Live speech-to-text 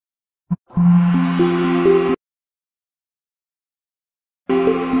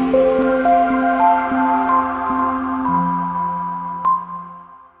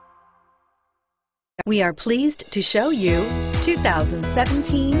We are pleased to show you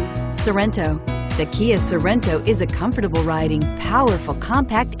 2017 Sorento. The Kia Sorento is a comfortable riding, powerful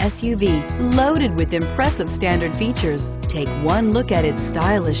compact SUV loaded with impressive standard features. Take one look at its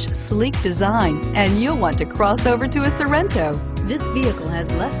stylish, sleek design and you'll want to cross over to a Sorento. This vehicle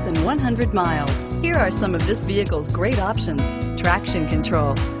has less than 100 miles. Here are some of this vehicle's great options: traction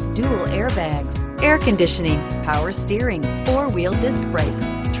control, dual airbags, air conditioning, power steering, four-wheel disc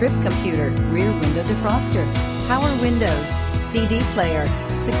brakes, trip computer, rear window defroster, power windows, CD player,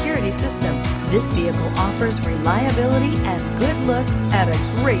 security system. This vehicle offers reliability and good looks at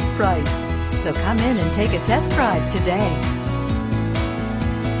a great price. So come in and take a test drive today.